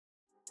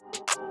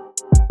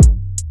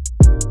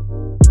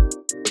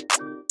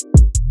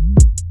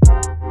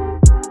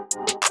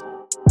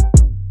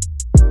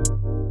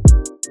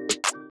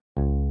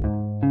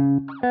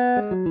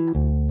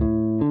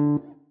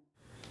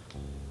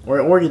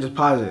Or you just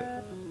pause it.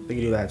 We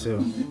can do that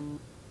too.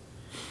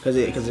 Cause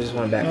it just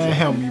went back. Man,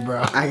 help me,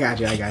 bro. I got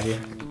you.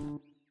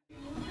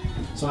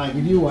 So like,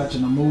 if you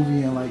watching a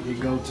movie and like it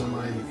go to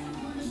like,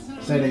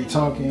 say they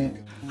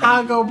talking,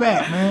 I'll go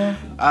back, man.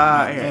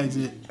 Here.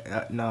 Exit.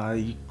 No,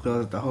 you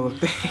close the whole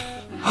thing.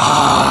 This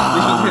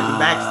was the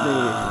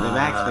backstage. The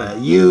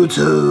backstage.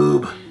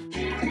 YouTube.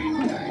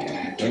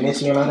 They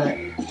miss me about that.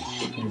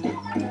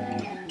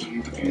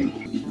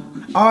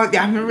 Oh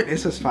yeah, I remember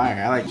this was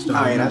fire. I like. Oh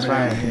yeah, that's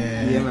fire.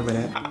 Yeah, I remember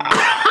that.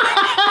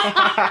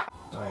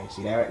 Oh, you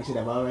see that? You see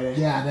that ball right there?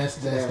 Yeah, that's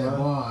that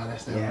ball.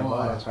 That's that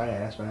ball. That's fire.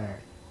 That's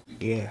fire.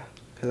 Yeah,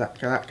 cause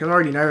I'm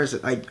already nervous.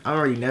 Like I'm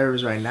already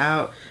nervous right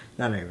now.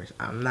 Not nervous.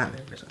 I'm not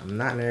nervous. I'm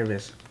not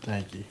nervous.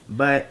 Thank you.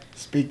 But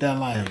speak that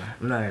line.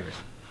 I'm not nervous.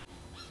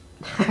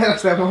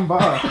 That's that one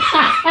ball.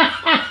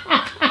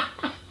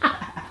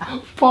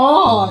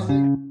 Pause.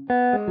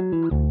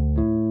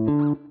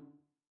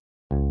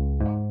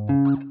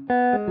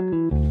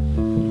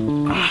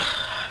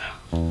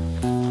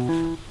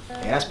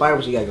 Yeah, that's probably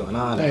what you got going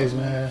on. Thanks,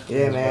 man.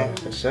 Yeah, man,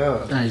 for sure.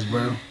 Thanks,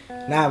 bro.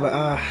 Nah,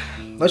 but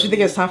don't you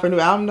think it's time for a new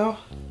album though?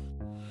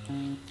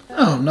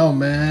 I don't know,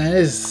 man.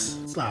 It's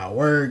a lot of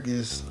work.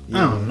 I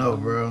don't know,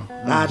 bro.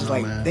 Nah, just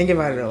like thinking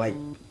about it, like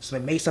just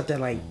like make something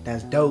like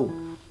that's dope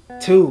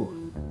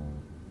too.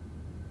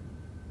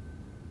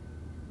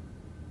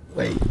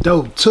 Wait,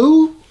 dope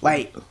 2?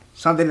 Like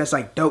something that's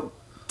like dope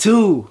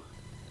too.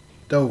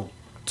 Dope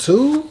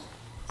 2?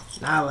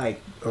 Nah,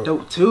 like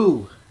dope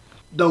 2.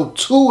 Dope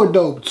 2 or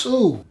dope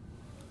 2?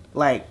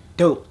 Like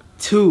dope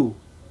 2.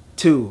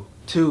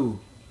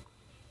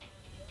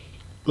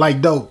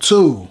 Like dope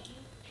 2.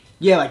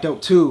 Yeah, like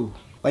dope 2.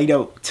 Like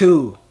dope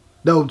 2.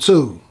 Dope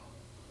 2.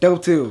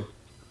 Dope 2.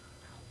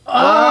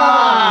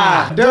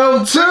 Ah,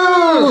 dope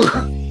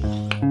 2.